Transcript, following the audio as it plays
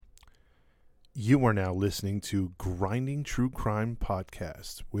You are now listening to Grinding True Crime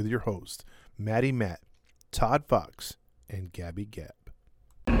Podcast with your hosts, Maddie Matt, Todd Fox, and Gabby Gab.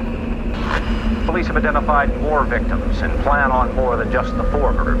 Police have identified more victims and plan on more than just the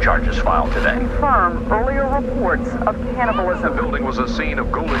 4 murder charges filed today. Confirm earlier reports of cannibalism. The building was a scene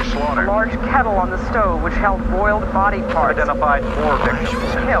of ghoulish slaughter. A large kettle on the stove which held boiled body parts. Identified more victims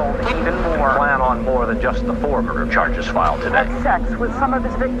and killed even more. Plan on more than just the 4 murder charges filed today. Had sex with some of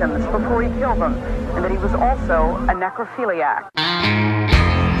his victims before he killed them, and that he was also a necrophiliac.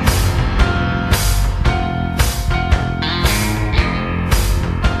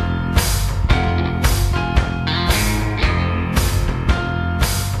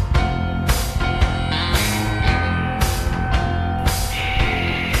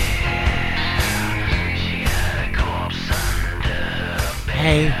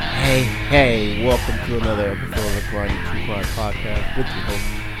 Hey, welcome to another episode of the Grinding True Crime Podcast with your host,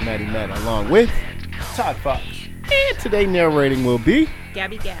 Maddie Matt, along with Todd Fox. And today narrating will be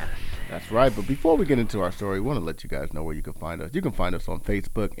Gabby Gab. That's right, but before we get into our story, we want to let you guys know where you can find us. You can find us on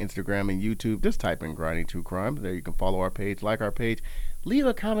Facebook, Instagram, and YouTube. Just type in Grinding True Crime. There you can follow our page, like our page, leave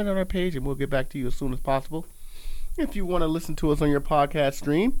a comment on our page, and we'll get back to you as soon as possible. If you want to listen to us on your podcast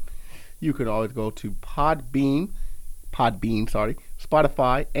stream, you can always go to Podbean,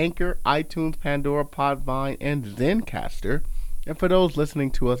 Spotify, Anchor, iTunes, Pandora, Podvine, and Zencaster. And for those listening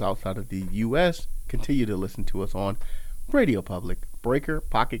to us outside of the U.S., continue to listen to us on Radio Public, Breaker,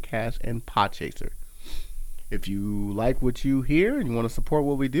 Pocket Cast, and Podchaser. If you like what you hear and you want to support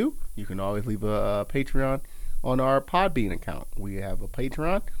what we do, you can always leave a Patreon on our Podbean account. We have a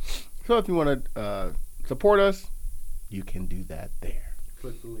Patreon. So if you want to support us, you can do that there.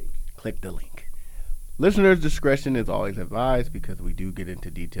 Click the link. Listeners' discretion is always advised because we do get into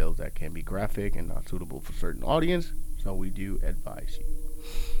details that can be graphic and not suitable for certain audience, so we do advise you.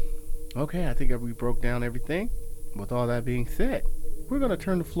 Okay, I think we broke down everything. With all that being said, we're going to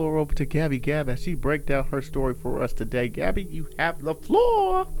turn the floor over to Gabby Gab as she breaks down her story for us today. Gabby, you have the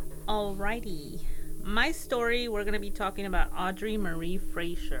floor. Alrighty. My story, we're going to be talking about Audrey Marie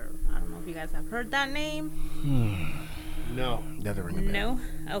Fraser. I don't know if you guys have heard that name. No. Doesn't ring a bell.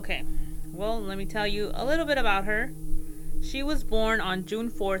 No? Okay. Well, let me tell you a little bit about her. She was born on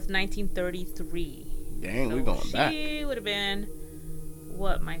June 4th, 1933. Dang, so we're going back. She would have been,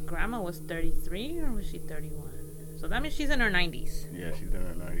 my grandma was 33 or was she 31? So that means she's in her 90s. Yeah, she's in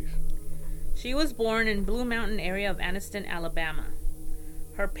her 90s. She was born in Blue Mountain area of Anniston, Alabama.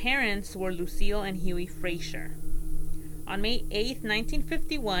 Her parents were Lucille and Huey Fraser. On May 8th,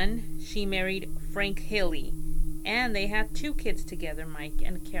 1951, she married Frank Hilley, and they had 2 kids together, Mike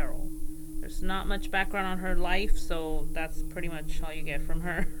and Carol. There's not much background on her life, so that's pretty much all you get from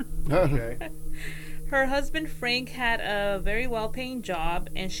her. Okay. Her husband Frank had a very well-paying job,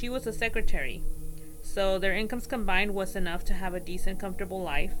 and she was a secretary. So their incomes combined was enough to have a decent, comfortable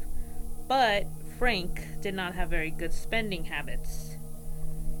life. But Frank did not have very good spending habits.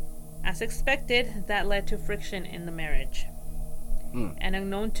 As expected, that led to friction in the marriage. And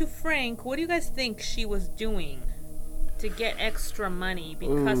unknown to Frank, what do you guys think she was doing to get extra money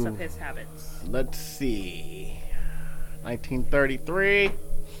because of his habits? Let's see. 1933.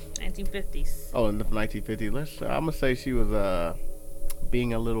 1950s. Oh, in the 1950s. I'm going to say she was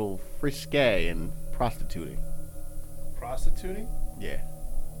being a little frisky and prostituting. Prostituting? Yeah.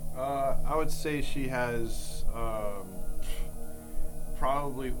 I would say she has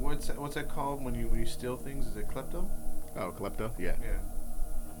probably what's that called when you steal things? Is it klepto? Oh, klepto? Yeah.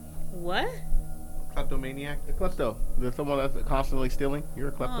 What? Kleptomaniac? The klepto. There's someone that's constantly stealing. You're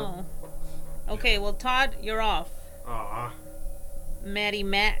a klepto. Oh. Okay, well, Todd, you're off. Maddie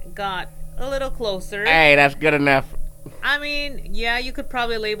Matt got a little closer. Hey, that's good enough. I mean, yeah, you could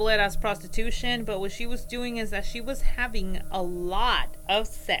probably label it as prostitution, but what she was doing is that she was having a lot of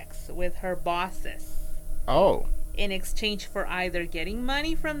sex with her bosses. Oh. In exchange for either getting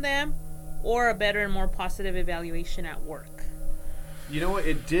money from them or a better and more positive evaluation at work. You know what?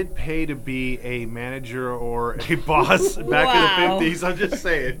 It did pay to be a manager or a boss back in the 50s. I'm just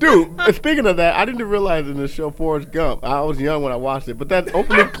saying. Dude, speaking of that, I didn't realize in the show Forrest Gump, I was young when I watched it, but that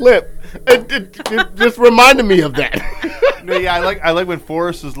opening clip, it just reminded me of that. No, yeah, I like when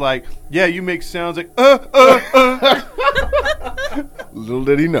Forrest is like, yeah, you make sounds like, Little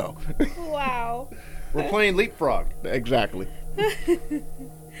did he know. Wow. We're playing Leapfrog. Exactly.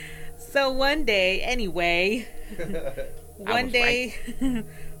 So one day,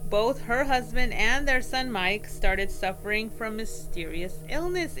 both her husband and their son Mike started suffering from mysterious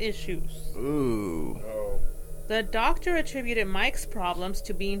illness issues. Ooh. The doctor attributed Mike's problems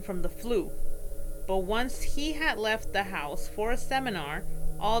to being from the flu. But once he had left the house for a seminar,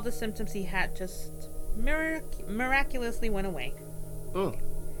 all the symptoms he had just miraculously went away.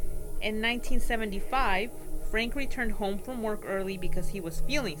 In 1975, Frank returned home from work early because he was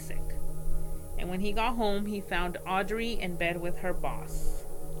feeling sick. And when he got home, he found Audrey in bed with her boss.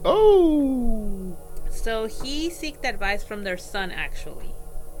 Oh! So he sought advice from their son, actually.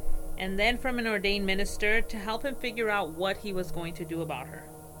 And then from an ordained minister to help him figure out what he was going to do about her.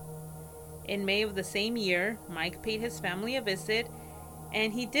 In May of the same year, Mike paid his family a visit,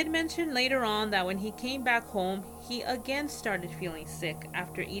 and he did mention later on that when he came back home, he again started feeling sick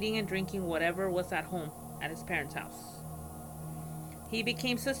after eating and drinking whatever was at home at his parents' house. He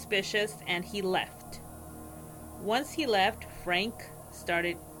became suspicious and he left. Once he left, Frank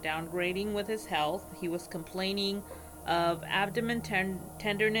started downgrading with his health. He was complaining of abdomen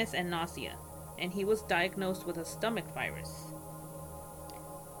tenderness and nausea, and he was diagnosed with a stomach virus.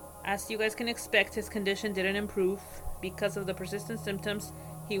 As you guys can expect, his condition didn't improve. Because of the persistent symptoms,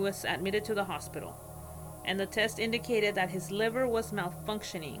 he was admitted to the hospital, and the test indicated that his liver was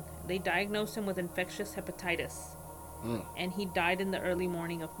malfunctioning. They diagnosed him with infectious hepatitis, and he died in the early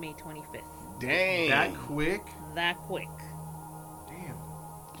morning of May 25th. Dang. That quick? That quick. Damn.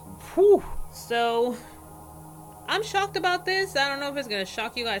 Whew. So, I'm shocked about this. I don't know if it's going to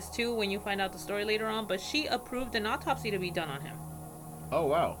shock you guys too when you find out the story later on, but she approved an autopsy to be done on him. Oh,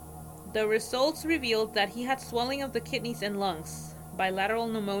 wow. The results revealed that he had swelling of the kidneys and lungs, bilateral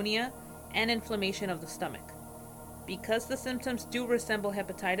pneumonia, and inflammation of the stomach. Because the symptoms do resemble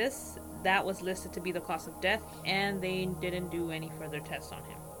hepatitis, that was listed to be the cause of death, and they didn't do any further tests on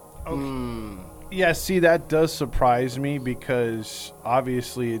him. Okay. Yeah, see, that does surprise me because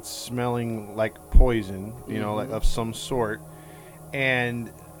obviously it's smelling like poison, you know, like of some sort. And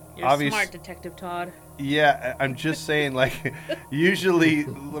You're smart, Detective Todd. Yeah, I'm just saying, like, usually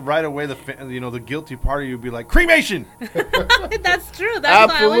right away the guilty party would be like, cremation! That's true.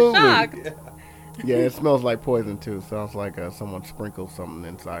 That's why I was shocked. Yeah, it smells like poison, too. Sounds like someone sprinkled something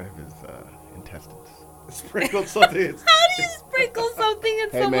inside of his intestines. Sprinkled something. How do you sprinkle something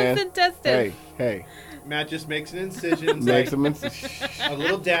in someone's intestines? Hey. Matt just makes an incision. Makes a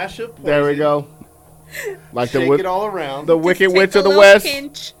little dash of poison. There we go. Like Shake it all around. The Just Wicked take Witch a of the little West.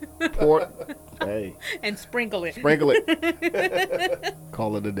 pinch Hey. and sprinkle it. Sprinkle it.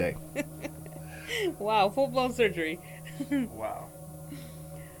 Call it a day. Wow, full-blown surgery. Wow.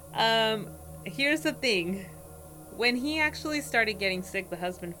 Here's the thing. When he actually started getting sick, the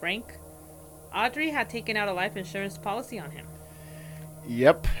husband, Frank, Audrey had taken out a life insurance policy on him.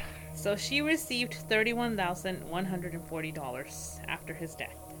 Yep. So she received $31,140 after his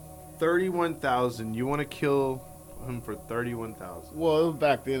death. $31,000. You want to kill him for $31,000? Well, it was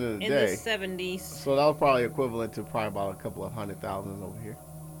back then in the day. In the 70s. So that was probably equivalent to probably about a couple of $100,000 over here.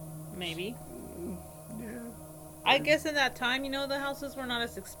 Maybe. Yeah. I guess in that time, the houses were not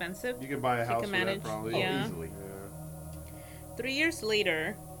as expensive. You could buy a house could for manage. that probably. Yeah. Easily. Yeah. 3 years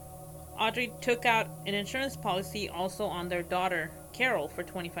later, Audrey took out an insurance policy also on their daughter, Carol, for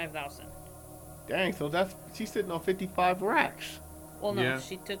 $25,000. Dang, so she's sitting on 55 racks. Well, no, Yeah.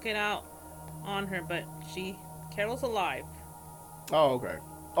 she took it out on her, but Carol's alive. Oh, okay.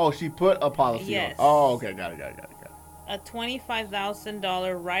 Oh, she put a policy Yes. on. Oh, okay. Got it. A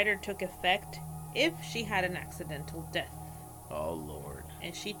 $25,000 rider took effect if she had an accidental death. Oh, Lord.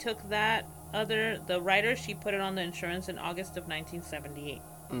 And she took the rider, she put it on the insurance in August of 1978.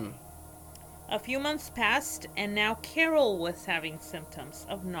 A few months passed, and now Carol was having symptoms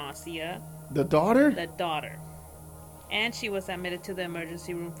of nausea. The daughter? The daughter. And she was admitted to the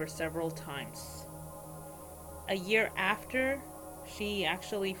emergency room for several times. A year after she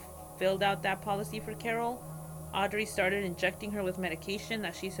actually filled out that policy for Carol, Audrey started injecting her with medication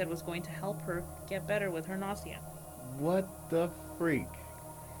that she said was going to help her get better with her nausea. What the freak?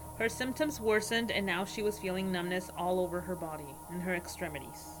 Her symptoms worsened, and now she was feeling numbness all over her body and her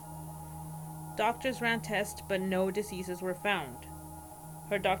extremities. Doctors ran tests, but no diseases were found.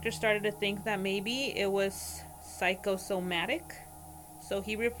 Her doctor started to think that maybe it was psychosomatic, so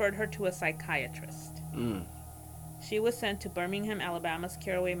he referred her to a psychiatrist. She was sent to Birmingham, Alabama's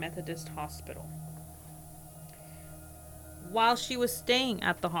Caraway Methodist Hospital. While she was staying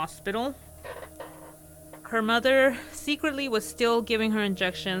at the hospital, her mother secretly was still giving her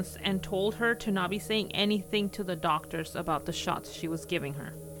injections and told her to not be saying anything to the doctors about the shots she was giving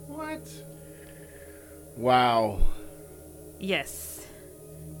her. What? Wow. Yes.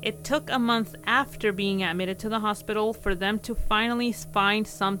 It took a month after being admitted to the hospital for them to finally find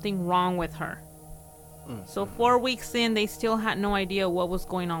something wrong with her. So 4 weeks in, they still had no idea what was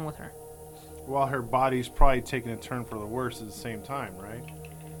going on with her. While her body's probably taking a turn for the worse at the same time, right?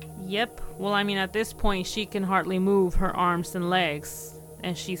 Yep. Well, I mean, at this point, she can hardly move her arms and legs.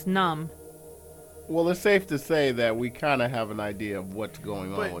 and she's numb. Well, it's safe to say that we kind of have an idea of what's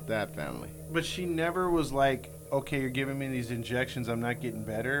going on But- with that family. But she never was like, okay, you're giving me these injections, I'm not getting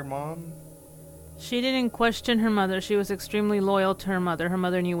better, Mom. She didn't question her mother. She was extremely loyal to her mother. Her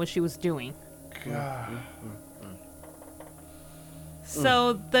mother knew what she was doing. God.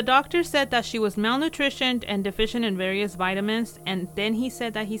 So the doctor said that she was malnutritioned and deficient in various vitamins, and then he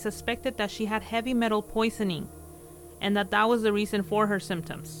said that he suspected that she had heavy metal poisoning and that was the reason for her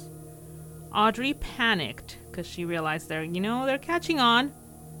symptoms. Audrey panicked because she realized they're catching on,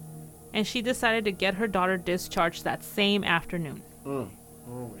 and she decided to get her daughter discharged that same afternoon. Oh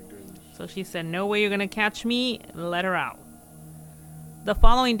my goodness. So she said, "No way you're going to catch me, let her out." The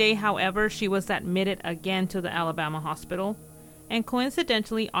following day, however, she was admitted again to the Alabama hospital, and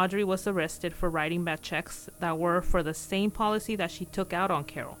coincidentally, Audrey was arrested for writing bad checks that were for the same policy that she took out on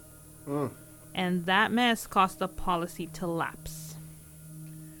Carol. And that mess caused the policy to lapse.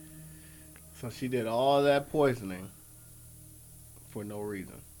 So she did all that poisoning for no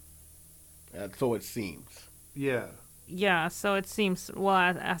reason. So it seems. Yeah. Yeah, so it seems,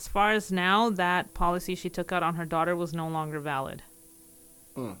 well, as far as now, that policy she took out on her daughter was no longer valid.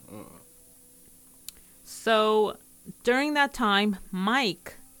 So during that time,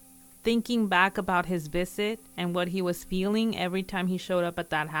 Mike, thinking back about his visit and what he was feeling every time he showed up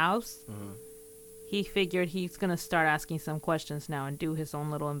at that house, he figured he's going to start asking some questions now and do his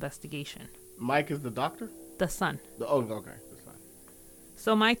own little investigation. Mike is the doctor? The son. Okay. That's fine.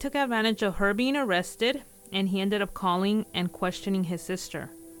 So Mike took advantage of her being arrested, and he ended up calling and questioning his sister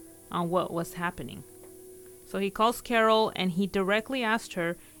on what was happening. So he calls Carol, and he directly asked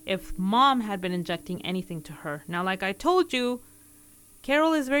her if Mom had been injecting anything to her. Now, like I told you,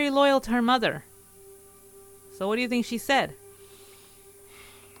 Carol is very loyal to her mother. So what do you think she said?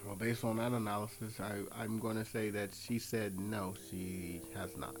 Well, based on that analysis, I'm going to say that she said no, she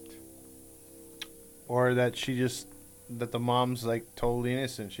has not. Or that that the mom's like totally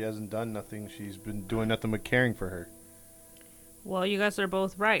innocent. She hasn't done nothing. She's been doing nothing but caring for her. Well, you guys are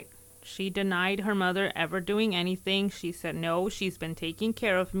both right. She denied her mother ever doing anything. She said, no, she's been taking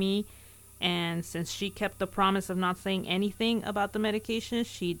care of me. And since she kept the promise of not saying anything about the medication,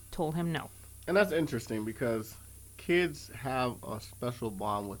 she told him no. And that's interesting because kids have a special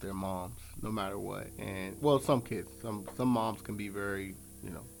bond with their moms, no matter what. And, well, some kids. Some moms can be very,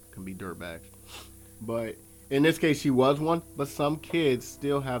 can be dirtbags. But in this case, she was one. But some kids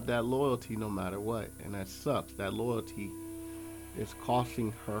still have that loyalty no matter what. And that sucks. That loyalty is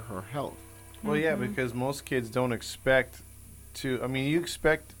costing her health. Well, yeah, because most kids don't expect to.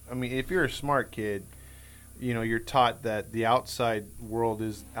 If you're a smart kid, you're taught that the outside world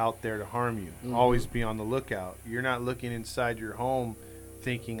is out there to harm you. Always be on the lookout. You're not looking inside your home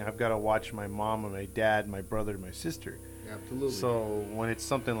thinking, I've got to watch my mom and my dad, my brother and my sister. Absolutely. So when it's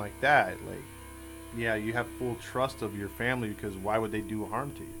something like that, you have full trust of your family because why would they do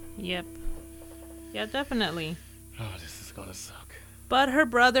harm to you? Yep. Yeah, definitely. Oh, this is going to suck. But her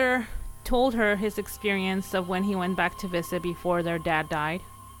brother told her his experience of when he went back to visit before their dad died,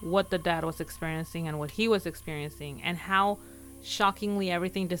 what the dad was experiencing and what he was experiencing, and how shockingly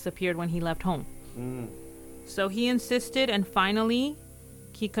everything disappeared when he left home. So he insisted, and finally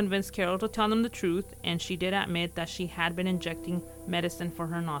he convinced Carol to tell them the truth, and she did admit that she had been injecting medicine for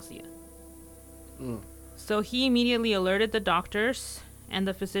her nausea. So he immediately alerted the doctors, and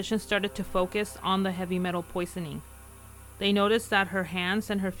the physicians started to focus on the heavy metal poisoning. They noticed that her hands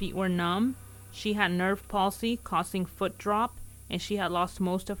and her feet were numb, she had nerve palsy causing foot drop, and she had lost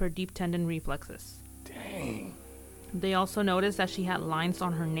most of her deep tendon reflexes. Dang. They also noticed that she had lines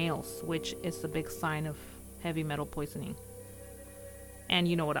on her nails, which is a big sign of heavy metal poisoning. And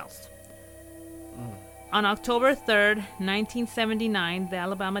you know what else. On October 3rd, 1979, the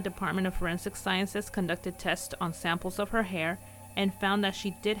Alabama Department of Forensic Sciences conducted tests on samples of her hair and found that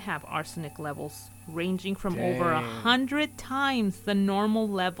she did have arsenic levels ranging from over 100 times the normal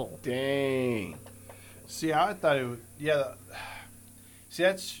level. Dang. See, I thought it would, See,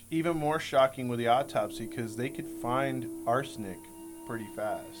 that's even more shocking with the autopsy because they could find arsenic pretty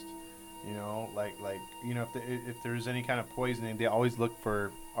fast. If there's any kind of poisoning, they always look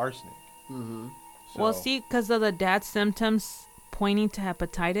for arsenic. Well, see, because of the dad's symptoms pointing to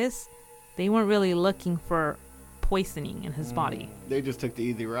hepatitis, they weren't really looking for poisoning in his body. They just took the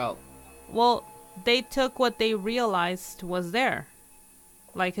easy route. Well, they took what they realized was there.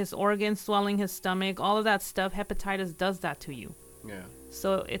 Like his organs swelling, his stomach, all of that stuff. Hepatitis does that to you. Yeah.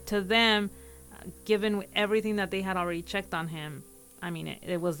 So to them, given everything that they had already checked on him,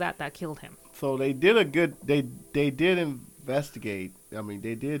 it was that killed him. So they did they did investigate.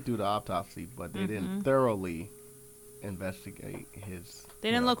 They did do the autopsy, but they didn't thoroughly investigate his.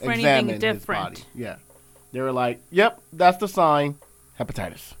 They didn't look for anything different. Yeah, they were like, "Yep, that's the sign,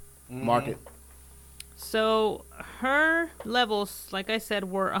 hepatitis. Mark it." So her levels, like I said,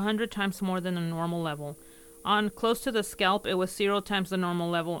 were 100 times more than the normal level. On close to the scalp, it was 0 times the normal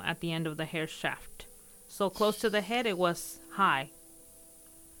level at the end of the hair shaft. So close to the head, it was high.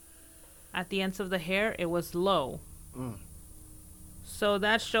 At the ends of the hair, it was low. So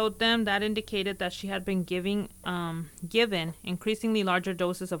that showed them, that indicated that she had been given increasingly larger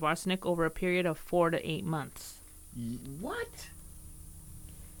doses of arsenic over a period of 4 to 8 months. What?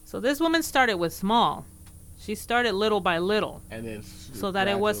 So this woman started with small. She started little by little. And then so that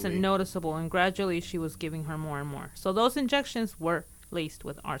it wasn't noticeable, and gradually she was giving her more and more. So those injections were laced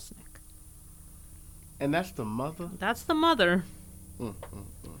with arsenic. And that's the mother? That's the mother.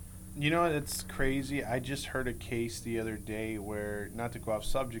 You know, it's crazy. I just heard a case the other day where, not to go off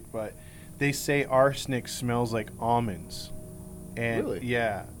subject, but they say arsenic smells like almonds. And really?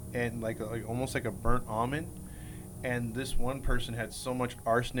 Yeah, and like almost like a burnt almond. And this one person had so much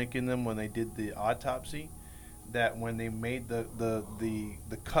arsenic in them when they did the autopsy that when they made the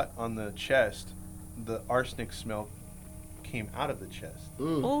cut on the chest, the arsenic smell came out of the chest.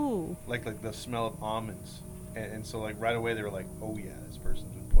 Ooh. Like the smell of almonds. And so like right away they were like, oh yeah, this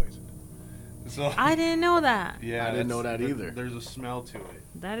person's been poisoned. So I didn't know that. Yeah, I didn't know that either. There's a smell to it.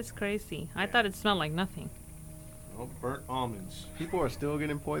 That is crazy. I thought it smelled like nothing. Oh, burnt almonds. People are still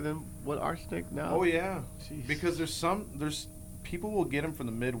getting poisoned with arsenic now? Oh yeah. Jeez. Because there's people will get them from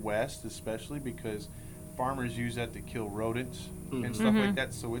the Midwest, especially because farmers use that to kill rodents and stuff like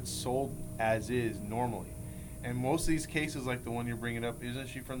that. So it's sold as is normally. And most of these cases, like the one you're bringing up, isn't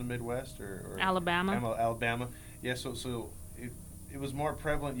she from the Midwest or Alabama? Alabama. Yeah. So it was more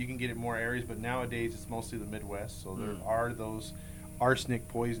prevalent. You can get it in more areas, but nowadays it's mostly the Midwest. So there are those arsenic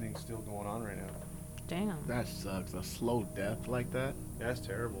poisonings still going on right now. Damn. That sucks. A slow death like that? That's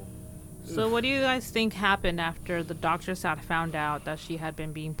terrible. So what do you guys think happened after the doctors had found out that she had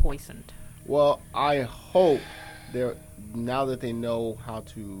been being poisoned? Well, I hope now that they know how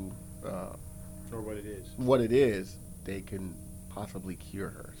to Or what it is, they can possibly cure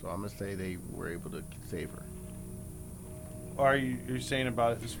her. So I'm gonna say they were able to save her. Are you're saying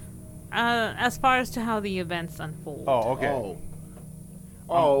about it? As far as to how the events unfold. Oh, okay.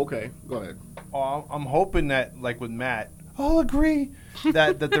 Oh, okay. Go ahead. Oh, I'm hoping that, like with Matt, I'll agree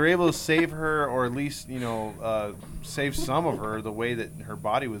that they're able to save her, or at least save some of her the way that her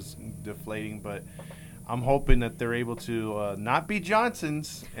body was deflating. But I'm hoping that they're able to not be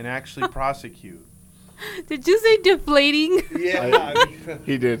Johnsons and actually prosecute. Did you say deflating? Yeah,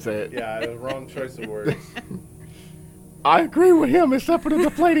 He did say it. yeah, the wrong choice of words. I agree with him except for the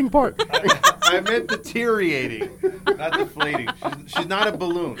deflating part. I meant deteriorating, not deflating. She's not a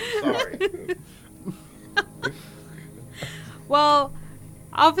balloon. Sorry. Well,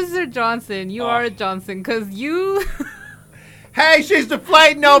 Officer Johnson, you are a Johnson, because you... Hey, she's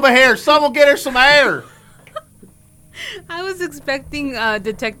deflating over here. Someone get her some air. I was expecting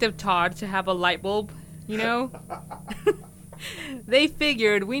Detective Todd to have a light bulb, you know? They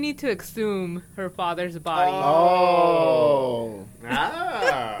figured we need to exhume her father's body. Oh.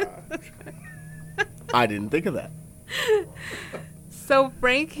 Ah. I didn't think of that. So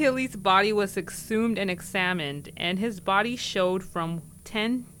Frank Hilley's body was exhumed and examined, and his body showed from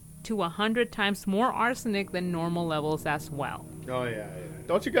 10 to 100 times more arsenic than normal levels as well. Oh, yeah.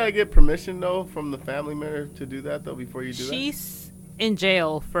 Don't you gotta get permission though from the family member to do that though before you do that? She's in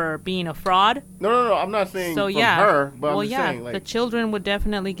jail for being a fraud. No. I'm not saying So from yeah, her, but well, I'm just yeah, saying like. the children would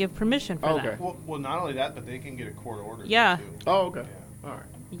definitely give permission for Okay. that. Well, not only that, but they can get a court order. Yeah. Too. Oh, okay. Yeah. All right.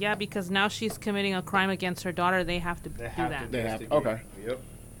 Yeah, because now she's committing a crime against her daughter. They have to do that. They have- investigate. okay. Yep.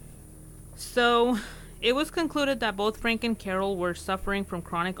 So it was concluded that both Frank and Carol were suffering from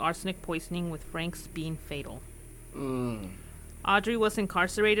chronic arsenic poisoning, with Frank's being fatal. Audrey was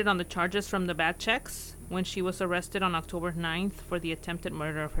incarcerated on the charges from the bad checks when she was arrested on October 9th for the attempted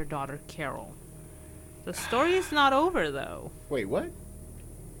murder of her daughter, Carol. The story is not over, though. Wait, what?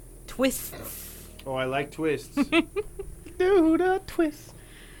 Twists. Oh, I like twists. Do the twist.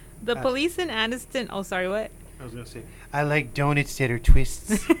 The police in Addiston... Oh, sorry, what? I was going to say, I like donuts that are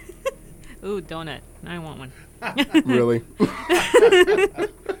twists. Ooh, donut. I want one. Really?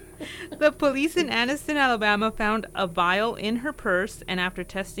 The police in Addiston, Alabama found a vial in her purse, and after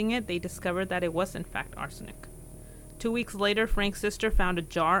testing it, they discovered that it was in fact arsenic. 2 weeks later, Frank's sister found a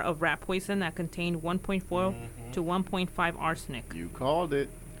jar of rat poison that contained 1.4 to 1.5 arsenic. You called it.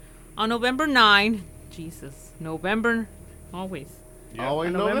 On November 9... Jesus. November... Always. Yep. Always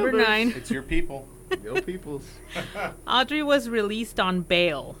On November 9, It's your people. Yo, peoples. Audrey was released on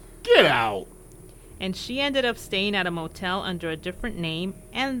bail. Get out. And she ended up staying at a motel under a different name.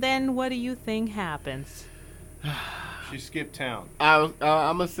 And then what do you think happens? She skipped town. I'm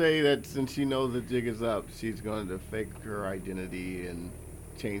going to say that since she knows the jig is up, she's going to fake her identity and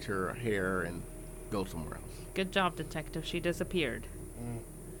change her hair and go somewhere else. Good job, detective. She disappeared.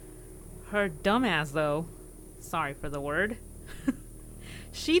 Her dumbass, though, sorry for the word,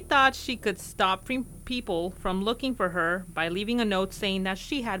 she thought she could stop people from looking for her by leaving a note saying that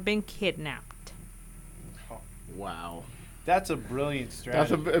she had been kidnapped. Wow. That's a brilliant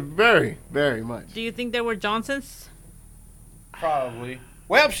strategy. That's a very, very much. Do you think there were Johnsons? Probably.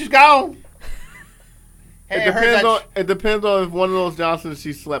 Well, she's gone. Hey, It depends on if one of those Johnsons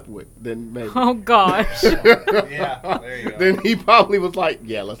she slept with. Then maybe. Oh, gosh. Yeah, there you go. Then he probably was like,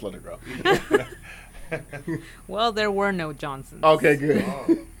 yeah, let's let her go. Well, there were no Johnsons. Okay, good. Oh,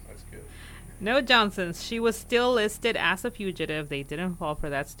 that's good. No Johnsons. She was still listed as a fugitive. They didn't fall for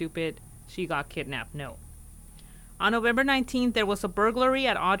that stupid she got kidnapped. No. On November 19th, there was a burglary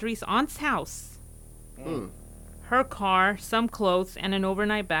at Audrey's aunt's house. Her car, some clothes, and an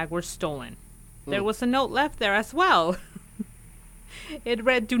overnight bag were stolen. There was a note left there as well. It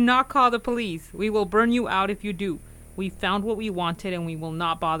read, "Do not call the police. We will burn you out if you do. We found what we wanted and we will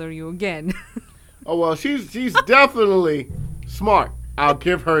not bother you again." Oh, well, she's definitely smart. I'll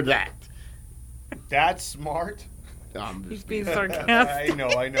give her that. That's smart. I'm He's just being kidding. sarcastic.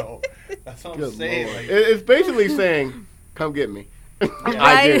 I know. That's what I'm Good saying. Lord. Like, It's basically saying, come get me. I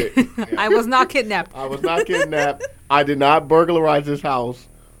Right? did it. I was not kidnapped. I was not kidnapped. I did not burglarize this house.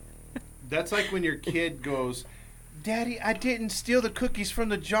 that's like when your kid goes, "Daddy, I didn't steal the cookies from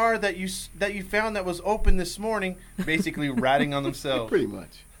the jar that you found that was open this morning." Basically, ratting on themselves. Pretty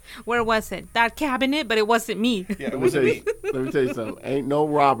much. Where was it? That cabinet, but it wasn't me. Yeah, it Let wasn't me. me tell you something. Ain't no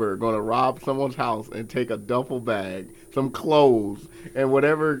robber going to rob someone's house and take a duffel bag, some clothes, and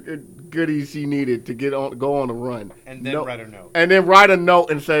whatever goodies she needed to go on the run. And then write a note. And then write a note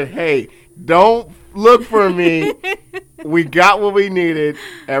and say, hey, don't look for me. We got what we needed.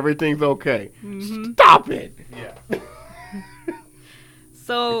 Everything's okay. Stop it. Yeah.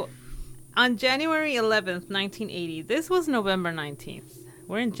 So, on January 11th, 1980, this was November 19th.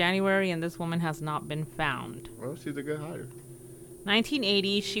 We're in January and this woman has not been found. Well, she's a good hider.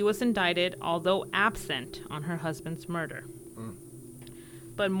 1980, she was indicted, although absent, on her husband's murder.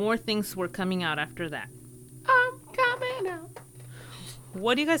 But more things were coming out after that. I'm coming out.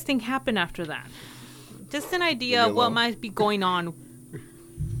 What do you guys think happened after that? Just an idea of what might be going on.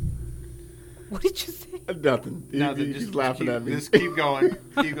 What did you say? Nothing. No, He's laughing at me. Just keep going.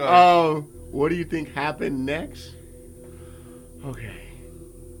 Keep going. What do you think happened next? Okay.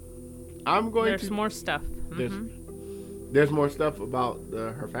 I'm going There's to... more stuff. There's more stuff about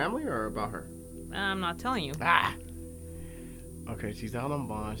her family or about her? I'm not telling you. Okay, she's out on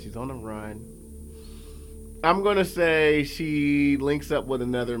bond. She's on the run. I'm going to say she links up with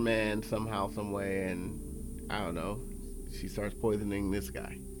another man somehow, some way, and I don't know. She starts poisoning this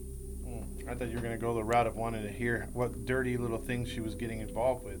guy. I thought you were going to go the route of wanting to hear what dirty little things she was getting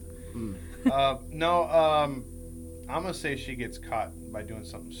involved with. No, I'm going to say she gets caught by doing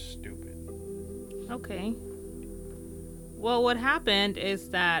something stupid. Okay. Well, what happened is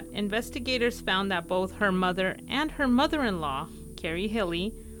that investigators found that both her mother and her mother-in-law, Carrie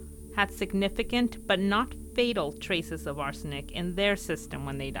Hilley, had significant but not fatal traces of arsenic in their system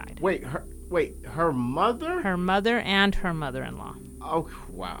when they died. Wait, her mother? Her mother and her mother-in-law. Oh,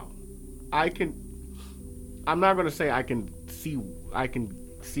 wow. I'm not going to say I can see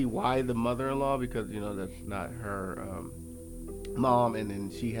why the mother-in-law, because, that's not her mom, and then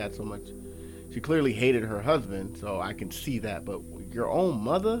she clearly hated her husband, so I can see that, but your own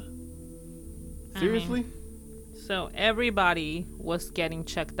mother? Seriously? So everybody was getting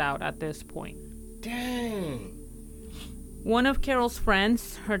checked out at this point. Dang. One of Carol's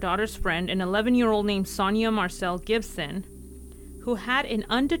friends, her daughter's friend, an 11-year-old named Sonia Marcel Gibson, who had an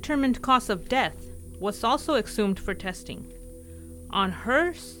undetermined cause of death, was also exhumed for testing. On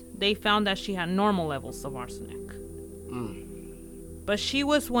hers, they found that she had normal levels of arsenic. But she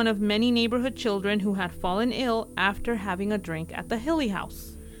was one of many neighborhood children who had fallen ill after having a drink at the Hilley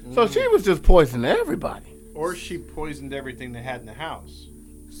house. So she was just poisoning everybody. Or she poisoned everything they had in the house.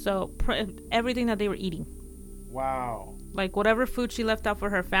 So everything that they were eating. Wow. Like whatever food she left out for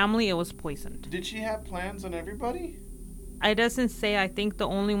her family, it was poisoned. Did she have plans on everybody? It doesn't say. I think the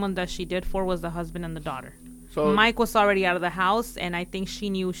only one that she did for was the husband and the daughter. So Mike was already out of the house, and I think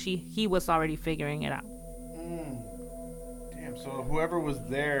she knew he was already figuring it out. Damn, so whoever was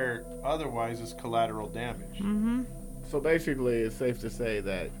there otherwise is collateral damage. So basically, it's safe to say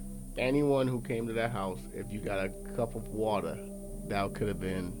that anyone who came to that house, if you got a cup of water, that could have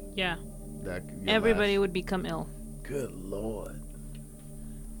been... Yeah. everybody would become ill. Good Lord.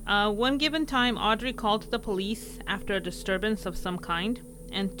 One given time, Audrey called the police after a disturbance of some kind,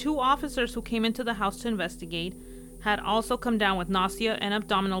 and 2 officers who came into the house to investigate had also come down with nausea and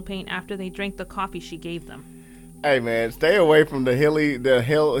abdominal pain after they drank the coffee she gave them. Hey, man, stay away from the Hilley,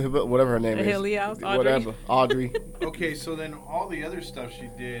 whatever her name is. The Hilley house, Audrey. Whatever, Audrey. Okay, so then all the other stuff she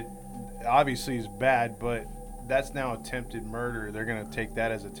did obviously is bad, but that's now attempted murder. They're going to take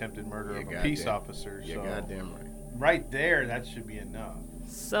that as attempted murder of a peace officer. Yeah, so goddamn right. Right there, that should be enough.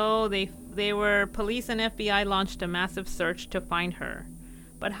 So police and FBI launched a massive search to find her.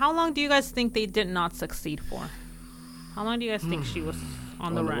 But how long do you guys think they did not succeed for? How long do you guys think she was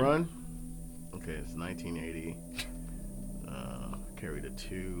on the run? Okay, it's 1980. Carry the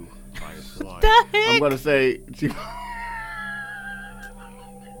 2 minus 1. The heck? I'm gonna say she.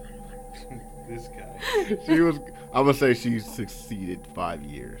 This guy. I'm gonna say she succeeded 5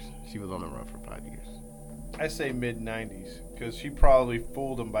 years. She was on the run for 5 years. I say mid-90s because she probably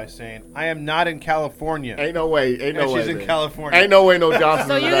fooled him by saying, "I am not in California." Ain't no way. She's in California. Ain't no way no Johnson.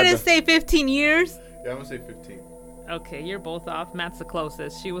 So you're gonna say 15 years? Yeah, I'm gonna say 15. Okay, you're both off. Matt's the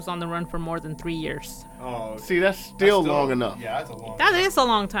closest. She was on the run for more than 3 years. Oh, see, that's still long enough. Yeah, that's a long. That is a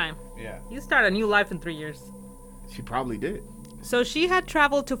long time. Yeah. You start a new life in 3 years. She probably did. So she had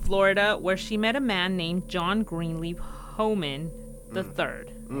traveled to Florida where she met a man named John Greenleaf Homan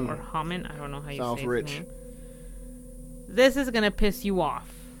III. Or Homan, I don't know how you Sounds say rich. his name. This is going to piss you off.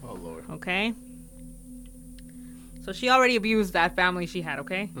 Oh, Lord. Okay? So she already abused that family she had,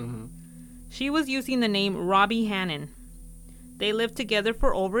 okay? Mm-hmm. She was using the name Robbie Hannon. They lived together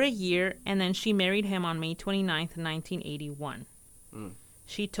for over a year, and then she married him on May 29th, 1981.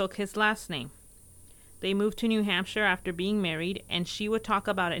 She took his last name. They moved to New Hampshire after being married, and she would talk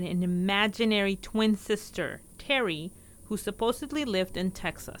about an imaginary twin sister, Terry, who supposedly lived in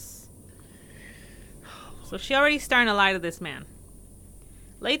Texas. So she already starting to lie to this man.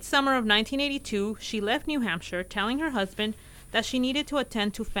 Late summer of 1982, she left New Hampshire, telling her husband that she needed to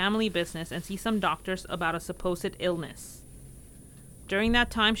attend to family business and see some doctors about a supposed illness. During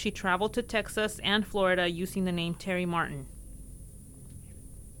that time, she traveled to Texas and Florida using the name Terry Martin.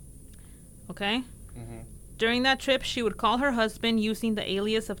 Okay? Mm-hmm. During that trip, she would call her husband using the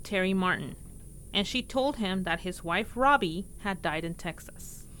alias of Terry Martin, and she told him that his wife, Robbie, had died in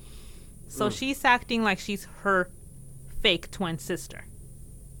Texas. So she's acting like she's her fake twin sister,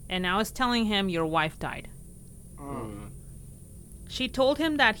 and now is telling him your wife died. She told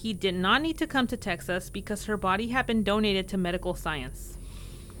him that he did not need to come to Texas because her body had been donated to medical science.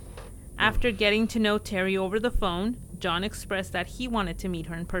 After getting to know Terry over the phone, John expressed that he wanted to meet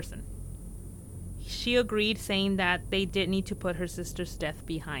her in person. She agreed, saying that they did need to put her sister's death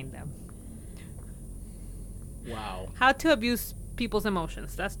behind them. Wow. How to abuse people's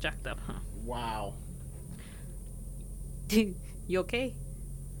emotions. That's jacked up, huh? Wow. You okay?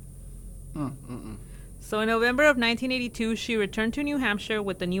 So in November of 1982, she returned to New Hampshire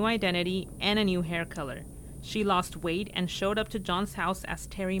with a new identity and a new hair color. She lost weight and showed up to John's house as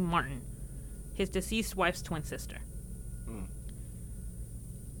Terry Martin, his deceased wife's twin sister.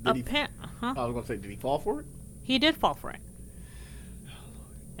 I was going to say, did he fall for it? He did fall for it.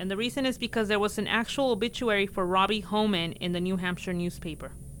 And the reason is because there was an actual obituary for Robbie Homan in the New Hampshire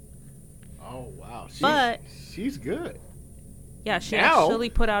newspaper. Oh, wow. She's good. Yeah, she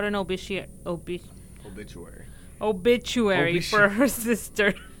actually put out an obituary for her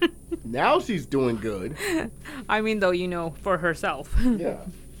sister. Now she's doing good. I mean, though, for herself. Yeah.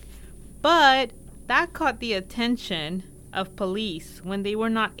 But that caught the attention of police when they were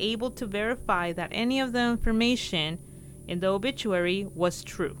not able to verify that any of the information in the obituary was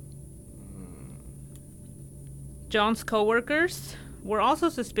true. John's co-workers were also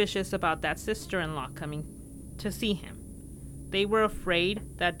suspicious about that sister-in-law coming to see him. They were afraid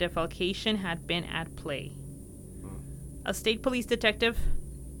that defalcation had been at play. A state police detective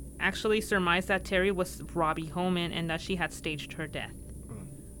actually surmised that Terry was Robbie Homan and that she had staged her death.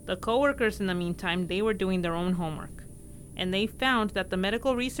 The co-workers, in the meantime, they were doing their own homework, and they found that the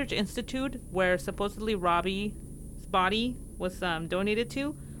Medical Research Institute, where supposedly Robbie's body was donated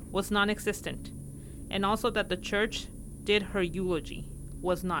to, was non-existent, and also that the church did her eulogy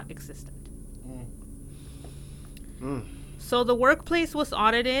was not existent. So the workplace was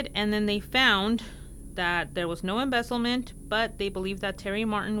audited, and then they found that there was no embezzlement, but they believed that Terry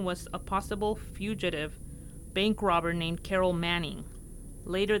Martin was a possible fugitive bank robber named Carol Manning.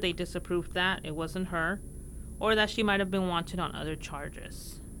 Later, they disapproved that it wasn't her, or that she might have been wanted on other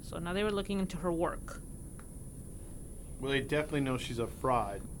charges. So now they were looking into her work. Well, they definitely know she's a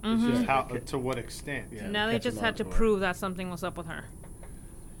fraud. It's just to what extent. Yeah, now they just had to prove that something was up with her.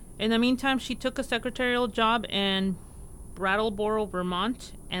 In the meantime, she took a secretarial job in Brattleboro,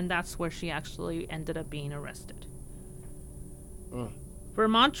 Vermont, and that's where she actually ended up being arrested.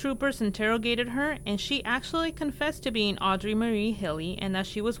 Vermont troopers interrogated her, and she actually confessed to being Audrey Marie Hilley and that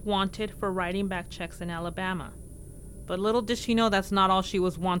she was wanted for writing back checks in Alabama. But little did she know that's not all she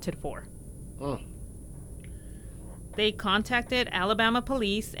was wanted for. They contacted Alabama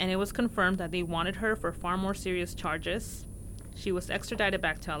police, and it was confirmed that they wanted her for far more serious charges. She was extradited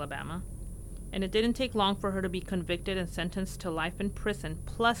back to Alabama, and it didn't take long for her to be convicted and sentenced to life in prison,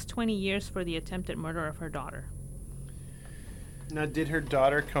 plus 20 years for the attempted murder of her daughter. Now, did her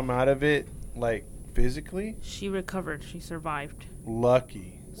daughter come out of it, like, physically? She recovered. She survived.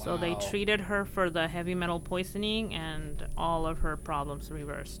 Lucky. So they treated her for the heavy metal poisoning, and all of her problems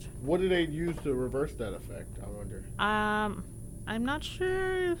reversed. What did they use to reverse that effect, I wonder? I'm not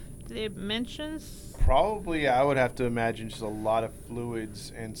sure if it mentions. Probably, I would have to imagine just a lot of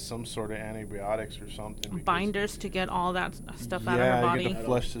fluids and some sort of antibiotics or something. Binders to get all that stuff out of her body. Yeah, you get to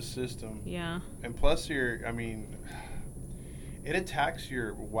flush the system. Yeah. And plus, it attacks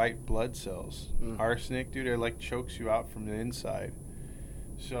your white blood cells. Arsenic, dude, it like chokes you out from the inside.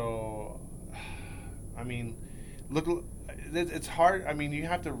 So, look, it's hard. You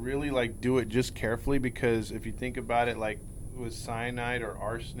have to really like do it just carefully, because if you think about it, like with cyanide or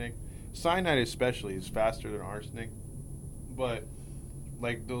arsenic, cyanide especially is faster than arsenic. But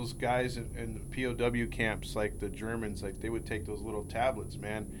like those guys in POW camps, like the Germans, like they would take those little tablets,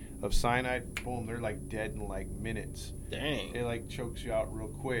 man, of cyanide. Boom, they're like dead in like minutes. Dang. It like chokes you out real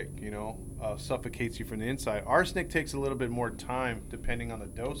quick, suffocates you from the inside. Arsenic takes a little bit more time depending on the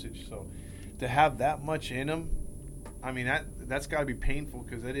dosage. So to have that much in them, that's got to be painful,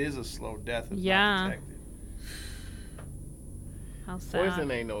 because it is a slow death. It's not detected. How sad.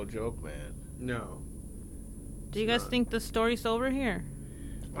 Poison ain't no joke, man. No. Do you guys think the story's over here?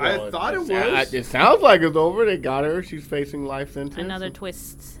 Well, I thought it was. It sounds like it's over. They got her. She's facing life sentence. Another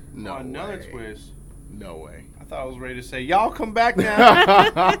twist. No another way. twist. No way. I thought I was ready to say, y'all come back now.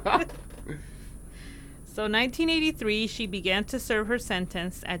 So 1983, she began to serve her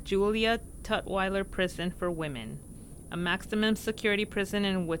sentence at Julia Tutwiler Prison for Women, a maximum security prison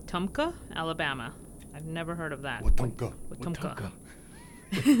in Wetumpka, Alabama. I've never heard of that. Wetumpka.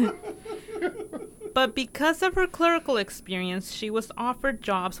 But because of her clerical experience, she was offered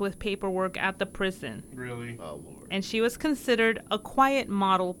jobs with paperwork at the prison. Really? Oh, Lord. And she was considered a quiet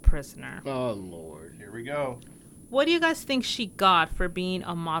model prisoner. Oh, Lord. Here we go. What do you guys think she got for being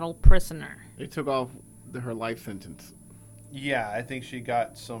a model prisoner? They took off her life sentence. Yeah, I think she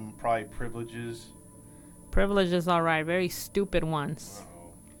got some probably privileges. Privileges, all right. Very stupid ones.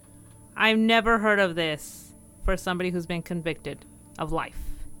 Uh-oh. I've never heard of this for somebody who's been convicted of life.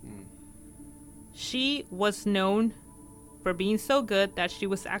 She was known for being so good that she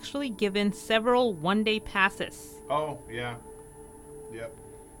was actually given several one-day passes. Oh, yeah. Yep.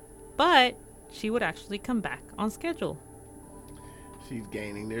 But she would actually come back on schedule. She's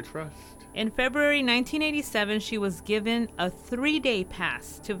gaining their trust. In February 1987, she was given a 3-day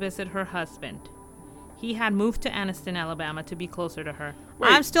pass to visit her husband. He had moved to Anniston, Alabama to be closer to her.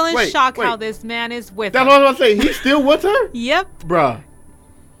 I'm still in shock how this man is with her. That's what I was going to say. He's still with her? Yep. Bruh.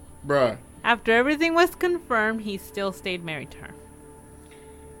 After everything was confirmed, he still stayed married to her.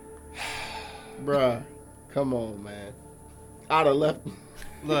 Bruh. Come on, man. I'd have left.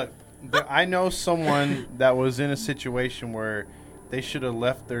 Look, I know someone that was in a situation where they should have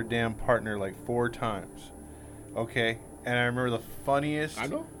left their damn partner like 4 times. Okay? And I remember the funniest... I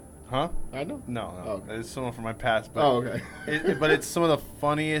know. Huh? I know. No. Oh, okay. It's someone from my past. But okay. But it's some of the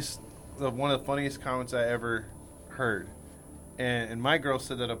funniest... one of the funniest comments I ever heard. And my girl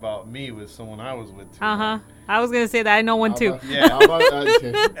said that about me with someone I was with, too. Uh-huh. I was going to say that. I know one, too. Yeah. We ain't going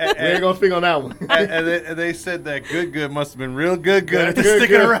to speak on that one. and they said that good must have been real good to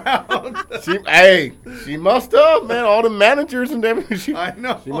sticking around. She must have, man. All the managers and everything. I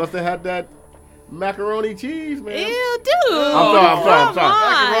know. She must have had that macaroni cheese, man. Ew, dude. I'm sorry.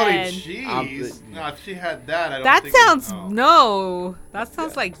 Macaroni cheese. No, if she had that, I don't that think sounds no. That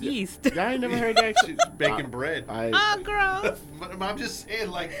sounds like yeast. Y'all ain't never heard that shit. Baking bread. Oh, gross. But I'm just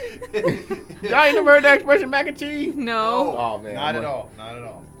saying, like. Y'all ain't never heard that expression, mac and cheese? No. Oh, man. Not at all.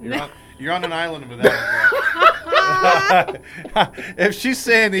 You're on an island with that one, bro. If she's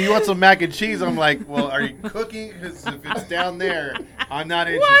saying that you want some mac and cheese, I'm like, well, are you cooking? Because if it's down there, I'm not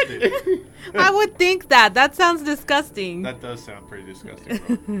interested. I would think that. That sounds disgusting. That does sound pretty disgusting,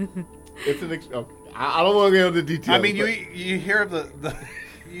 bro. I don't want to get into the details. I mean, you hear the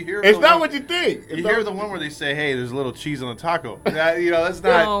you hear. It's not what you think. You hear the one where they say, "Hey, there's a little cheese on the taco." That's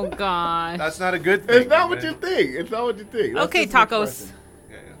not. Oh gosh. That's not a good thing. It's not what you think. It's not what you think. Okay, tacos.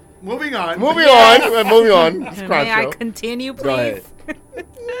 Moving on. Moving on. It's crime May I show. continue, Go ahead. please?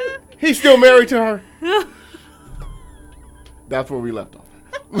 He's still married to her. That's where we left off.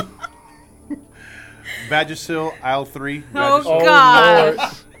 Vagisil, aisle 3. Oh, Vagisil. God. Lord.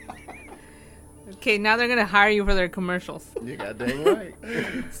 Okay, now they're going to hire you for their commercials. You got dang right.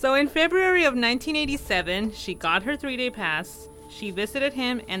 So in February of 1987, she got her 3-day pass. She visited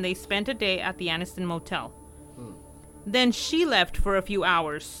him, and they spent a day at the Aniston Motel. Then she left for a few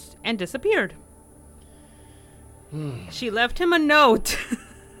hours and disappeared. She left him a note.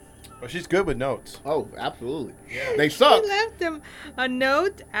 Well, she's good with notes. Oh, absolutely. Yeah. They suck. She left him a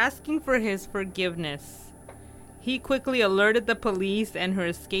note asking for his forgiveness. He quickly alerted the police, and her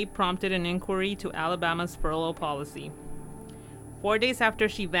escape prompted an inquiry to Alabama's furlough policy. 4 days after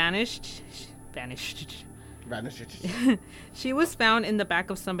she vanished, she was found in the back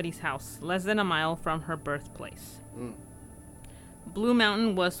of somebody's house, less than a mile from her birthplace. Blue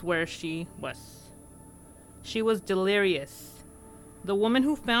Mountain was where she was. She was delirious. The woman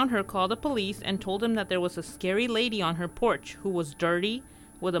who found her called the police and told them that there was a scary lady on her porch who was dirty,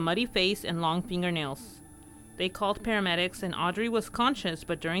 with a muddy face and long fingernails. They called paramedics, and Audrey was conscious,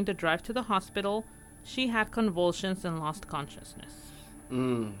 but during the drive to the hospital, she had convulsions and lost consciousness.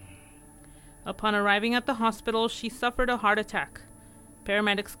 Upon arriving at the hospital, she suffered a heart attack.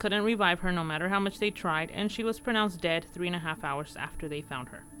 Paramedics couldn't revive her no matter how much they tried, and she was pronounced dead 3.5 hours after they found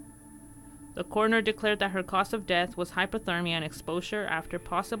her. The coroner declared that her cause of death was hypothermia and exposure after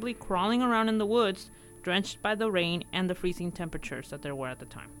possibly crawling around in the woods, drenched by the rain and the freezing temperatures that there were at the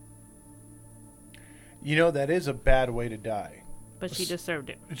time. You know, that is a bad way to die. But she deserved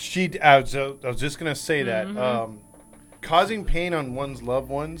it. I was just going to say that. Causing pain on one's loved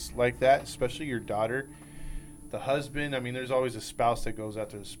ones like that, especially your daughter, the husband, I mean, there's always a spouse that goes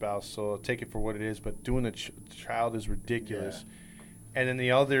after the spouse, so take it for what it is, but doing the child is ridiculous. Yeah. And then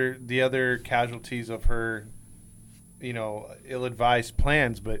the other casualties of her, you know, ill-advised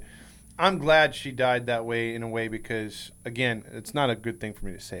plans, but I'm glad she died that way in a way because, again, it's not a good thing for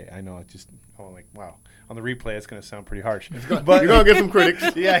me to say. I know, I'm like, wow. On the replay, it's going to sound pretty harsh. But you're going to get some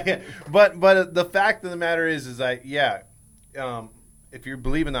critics. Yeah. But the fact of the matter is like, if you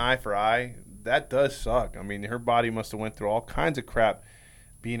believe in the eye for eye, that does suck. I mean, her body must have went through all kinds of crap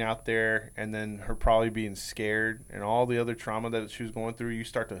being out there, and then her probably being scared and all the other trauma that she was going through. You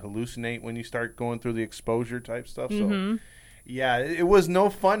start to hallucinate when you start going through the exposure type stuff. So, yeah, it was no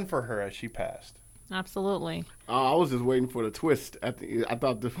fun for her as she passed. Absolutely. I was just waiting for the twist. I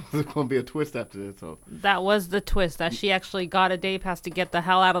thought there was going to be a twist after this. So that was the twist, that she actually got a day pass to get the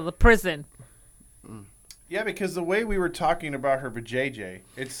hell out of the prison. Yeah, because the way we were talking about her vajayjay,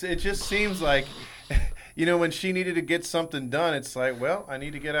 it just seems like, you know, when she needed to get something done, it's like, well, I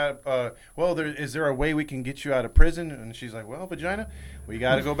need to get out. Is there a way we can get you out of prison? And she's like, well, vagina, we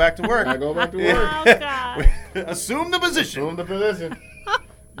got to go back to work. I go back to work. Oh, God. Assume the position. Assume the position.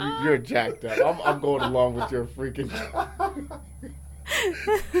 You're jacked up. I'm going along with your freaking.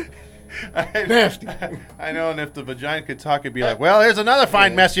 Nasty. I know, and if the vagina could talk, it'd be like, well, here's another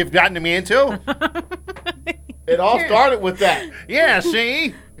fine mess you've gotten me into. It all started with that. Yeah,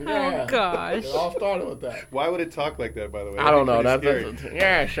 see? Yeah. Oh, gosh. It all started with that. Why would it talk like that, by the way? I don't know.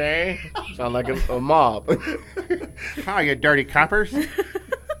 Yeah, see? Sound like a mob. Hi, you dirty coppers.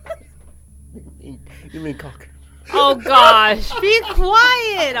 You mean cock? Oh, gosh. Be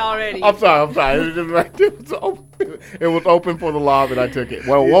quiet already. I'm sorry. It was open for the lob, and I took it.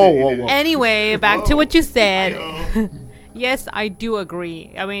 Whoa. Anyway, back to what you said. Yes, I do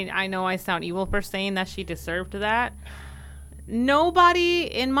agree. I mean, I know I sound evil for saying that she deserved that. Nobody,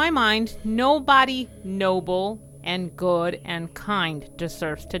 in my mind, nobody noble and good and kind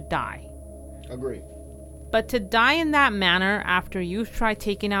deserves to die. Agree. But to die in that manner after you've tried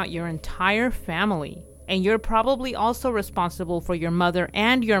taking out your entire family, and you're probably also responsible for your mother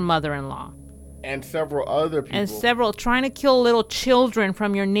and your mother-in-law. And several other people. Trying to kill little children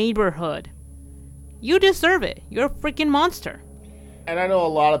from your neighborhood. You deserve it. You're a freaking monster. And I know a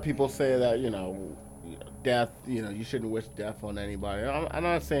lot of people say that, death, you shouldn't wish death on anybody. I'm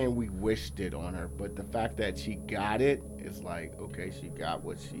not saying we wished it on her, but the fact that she got it is like, okay, she got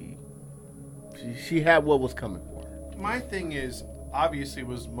what she had what was coming for her. My thing is, obviously,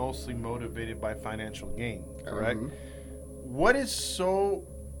 was mostly motivated by financial gain, correct? What is so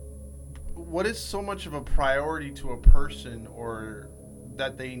much of a priority to a person, or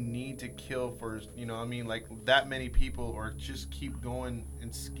that they need to kill for, like that many people, or just keep going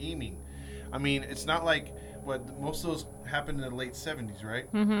and scheming? I mean, it's not like most of those happened in the late 70s, right?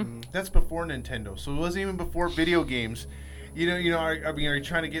 That's before Nintendo, so it wasn't even before video games. Are you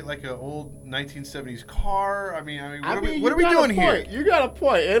trying to get like an old 1970s car? What are we got doing a here? point. You got a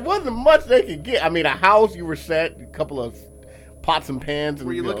point. It wasn't much they could get. I mean, a house, you were set, a couple of pots and pans. And,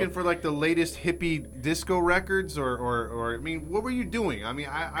 were you looking for like the latest hippie disco records, or what were you doing?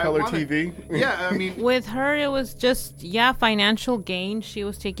 Color TV? Yeah, With her, it was just, financial gain. She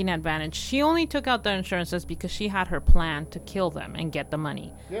was taking advantage. She only took out the insurances because she had her plan to kill them and get the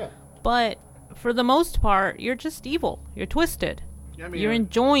money. Yeah. But for the most part, you're just evil. You're twisted. You're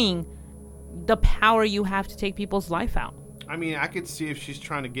enjoying the power you have to take people's life out. I could see if she's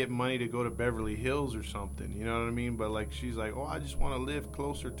trying to get money to go to Beverly Hills or something, you know what I mean? But like, she's like, I just want to live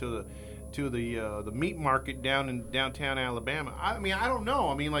closer to the meat market down in downtown Alabama. I don't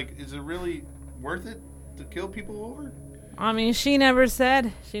know. Is it really worth it to kill people over? She never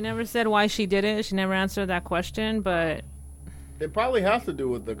said why she did it. She never answered that question, but it probably has to do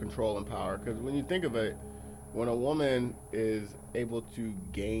with the control and power. Because when you think of it, when a woman is able to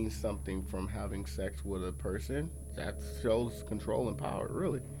gain something from having sex with a person, that shows control and power,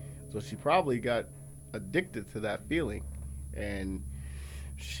 really. So she probably got addicted to that feeling, and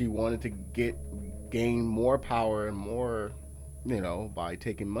she wanted to gain more power and more, by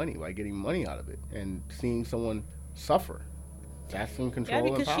taking money, by getting money out of it, and seeing someone suffer. That's some control and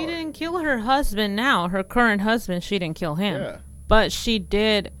power. Yeah, because she didn't kill her husband now. Her current husband, she didn't kill him. Yeah. But she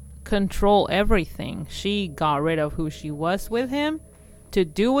did control everything. She got rid of who she was with him to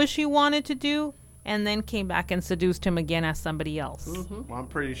do what she wanted to do, and then came back and seduced him again as somebody else. Mm-hmm. Well, I'm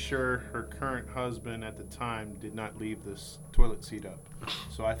pretty sure her current husband at the time did not leave this toilet seat up.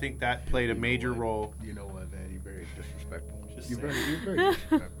 So I think that played a major role. You know what, man? You're very disrespectful. You're very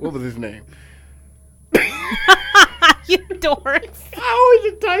disrespectful. What was his name? You dorks. I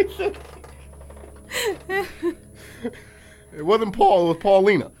always entice It wasn't Paul, it was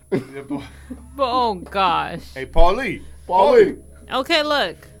Paulina. Oh, gosh. Hey, Paulie. Okay,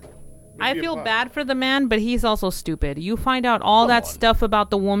 look. I feel bad for the man, but he's also stupid. You find out all that stuff about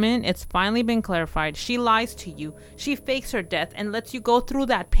the woman. It's finally been clarified. She lies to you. She fakes her death and lets you go through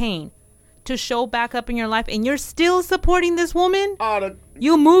that pain to show back up in your life. And you're still supporting this woman?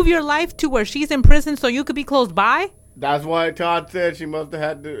 You move your life to where she's in prison so you could be close by? That's why Todd said she must have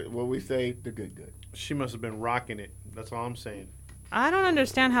had the good. She must have been rocking it. That's all I'm saying. I don't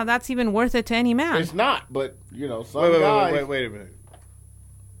understand how that's even worth it to any man. It's not, but, some guys... Wait a minute.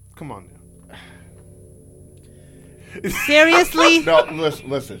 Come on now. Seriously? No,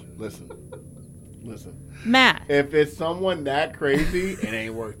 listen. Matt. If it's someone that crazy, it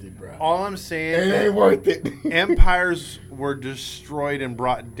ain't worth it, bro. All I'm saying... It ain't worth it. Empires were destroyed and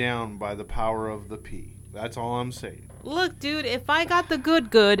brought down by the power of the P. That's all I'm saying. Look, dude, if I got the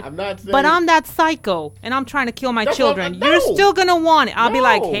good, I'm not saying, but I'm that psycho and I'm trying to kill my children, you're still going to want it. I'll be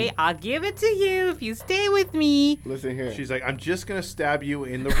like, hey, I'll give it to you if you stay with me. Listen here. She's like, I'm just going to stab you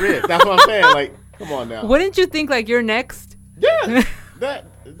in the rib. That's what I'm saying. Like, come on now. Wouldn't you think like you're next? Yeah. That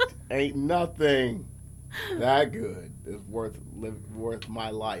ain't nothing that good is worth my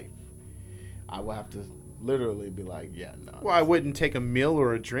life. I will have to literally be like, yeah, no. Well, I wouldn't take a meal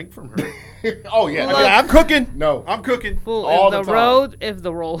or a drink from her. Oh yeah, Look, I'm cooking. No, I'm cooking. Fool, all if the time.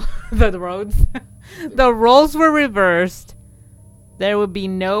 The roles were reversed, there would be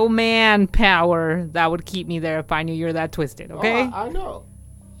no manpower that would keep me there if I knew you're that twisted. Okay, I know.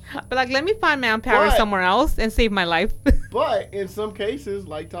 But like, let me find manpower somewhere else and save my life. But in some cases,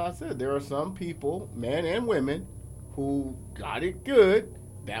 like Todd said, there are some people, men and women, who got it good.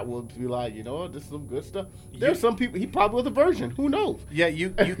 That will be like, this is some good stuff. There's some people, he probably was a virgin. Who knows? Yeah, you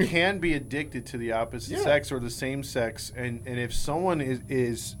can be addicted to the opposite sex or the same sex. And if someone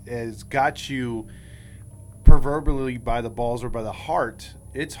has got you proverbially by the balls or by the heart,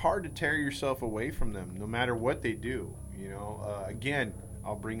 it's hard to tear yourself away from them, no matter what they do. Again,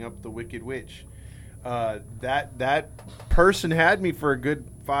 I'll bring up the Wicked Witch. That person had me for a good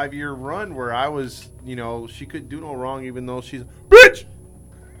 5-year run where I was, she could do no wrong even though she's a bitch.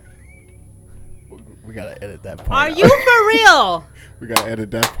 We gotta edit that part. Are you for real? We gotta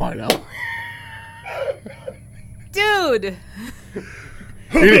edit that part out. Dude.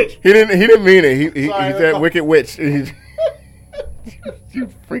 He didn't mean it. He said Wicked Witch. You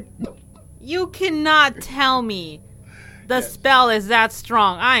freak. You cannot tell me the spell is that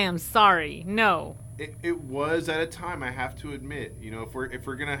strong. I am sorry. No. It was at a time, I have to admit. If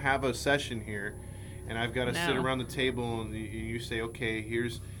we're gonna have a session here, and I've got to sit around the table and you say, okay,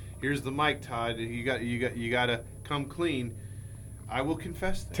 here's the mic, Todd. You got to come clean. I will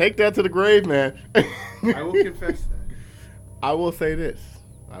confess that. Take that to the grave, man. I will confess that. I will say this.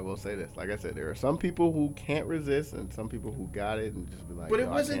 I will say this. Like I said, there are some people who can't resist, and some people who got it and just be like. But it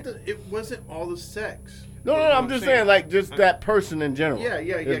wasn't all the sex. No. I'm just saying, like, just that person in general. Yeah.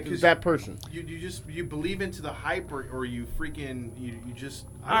 Because that person. You believe into the hype, or you freaking you just.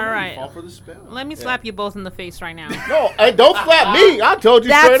 All right. You fall for the spell. Let me slap you both in the face right now. No, hey, don't slap me. I told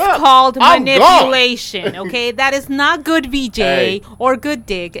you straight up. That's called manipulation, okay? That is not good VJ or good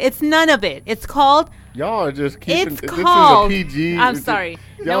dig. It's none of it. It's called... Y'all are just keeping... It's called... This is a PG... I'm sorry.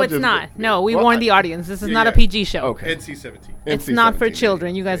 No, it's not. No, we warned the audience. This is not a PG show. Okay. NC-17. It's not for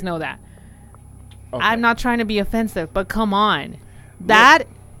children. You guys know that. Okay. I'm not trying to be offensive, but come on. That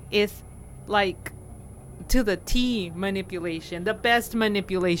is like... to the T manipulation, the best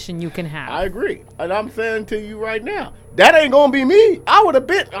manipulation you can have. I agree. And I'm saying to you right now, that ain't going to be me. I would have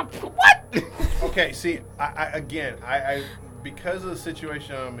been, what? Okay, see, I because of the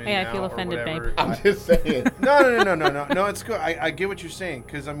situation I'm in now, I feel offended, whatever, babe. I'm just saying. No, it's good. I get what you're saying,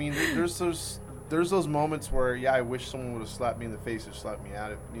 because, I mean, there's those moments where, I wish someone would have slapped me in the face or slapped me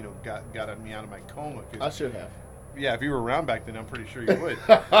out of, got me out of my coma. I should have. Yeah, if you were around back then, I'm pretty sure you would.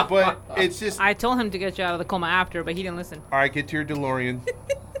 But it's just... I told him to get you out of the coma after, but he didn't listen. All right, get to your DeLorean.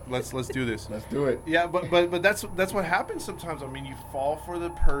 Let's do this. Let's do it. Yeah, but that's what happens sometimes. I mean, you fall for the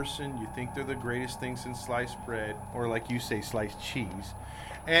person. You think they're the greatest thing since sliced bread, or like you say, sliced cheese,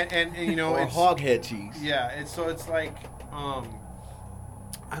 and or it's hog head cheese. Yeah, it's like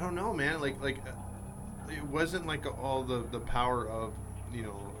I don't know, man. Like it wasn't like all the power of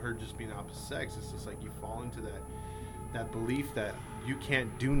her just being opposite sex. It's just like you fall into that belief that you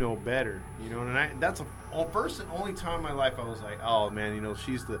can't do no better, and that's the first and only time in my life I was like, oh man,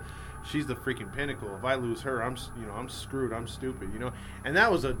 she's the freaking pinnacle. If I lose her, I'm screwed. I'm stupid, and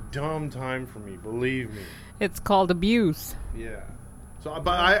that was a dumb time for me, believe me. It's called abuse. Yeah. So,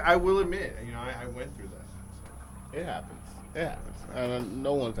 but I will admit, I went through that. It happens. And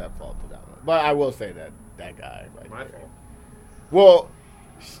no one's at fault to that one. But I will say that guy right My there. fault. Well,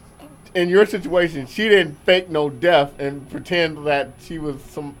 in your situation, she didn't fake no death and pretend that she was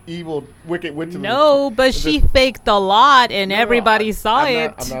some evil, wicked witch. No, but she faked a lot, and everybody saw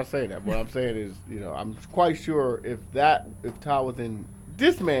it. I'm not saying that. What I'm saying is, I'm quite sure if Todd was in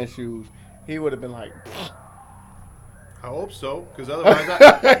this man's shoes, he would have been like. I hope so, because otherwise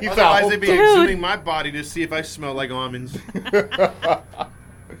they'd be exhuming my body to see if I smell like almonds.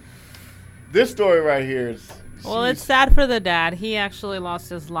 This story right here is. Well, it's sad for the dad. He actually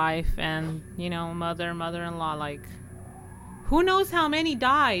lost his life, and mother-in-law, like, who knows how many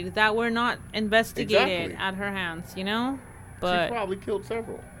died that were not investigated at her hands, But she probably killed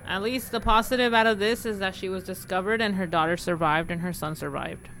several. At least the positive out of this is that she was discovered, and her daughter survived, and her son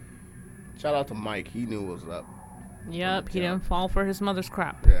survived. Shout out to Mike. He knew what was up. Yep, he didn't fall for his mother's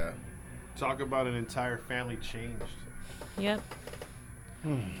crap. Yeah. Talk about an entire family changed. Yep.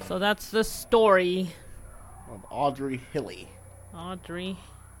 So that's the story of Audrey Hilley. Audrey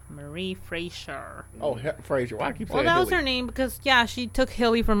Marie Fraser. Oh, Fraser. Why I keep saying Well, that was Hilley? her name because, she took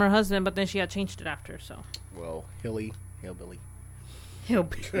Hilley from her husband, but then she had changed it after, so. Well, Hilley, hillbilly.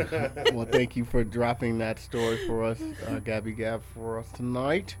 Hillbilly. Well, thank you for dropping that story for us, Gabby Gab, for us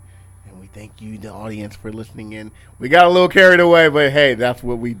tonight. And we thank you, the audience, for listening in. We got a little carried away, but hey, that's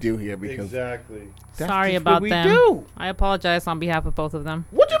what we do here. Because exactly. Sorry about them. Do. I apologize on behalf of both of them.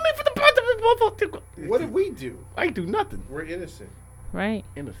 What do you mean for the both of them? What did we do? I do nothing. We're innocent. Right.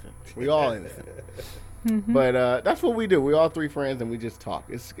 Innocent. We all innocent. But that's what we do. We all three friends, and we just talk.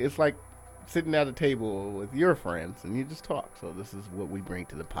 It's like sitting at a table with your friends, and you just talk. So this is what we bring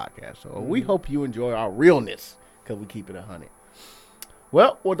to the podcast. So we hope you enjoy our realness, because we keep it 100.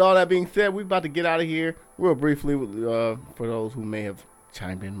 Well, with all that being said, we're about to get out of here real briefly for those who may have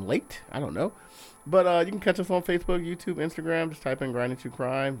chimed in late. I don't know. But you can catch us on Facebook, YouTube, Instagram. Just type in Grinding True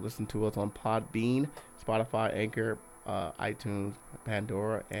Crime. Listen to us on Podbean, Spotify, Anchor, iTunes,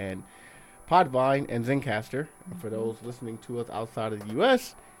 Pandora, and Podvine, and Zencaster. And for those listening to us outside of the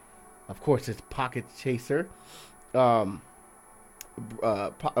U.S., of course, it's Pocket Chaser.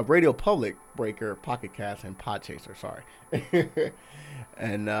 Radio Public, Breaker, Pocket Cast, and Podchaser. Sorry.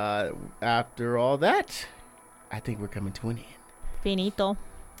 And after all that, I think we're coming to an end. Finito.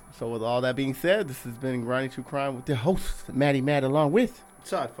 So with all that being said, this has been Grinding True Crime with the host, Maddie Matt, along with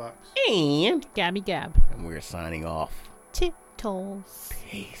Todd Fox and Gabby Gab. And we're signing off. Tiptoes.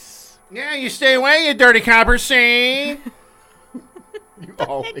 Peace. Yeah, you stay away, you dirty copper, see? You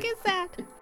always. What the heck is that?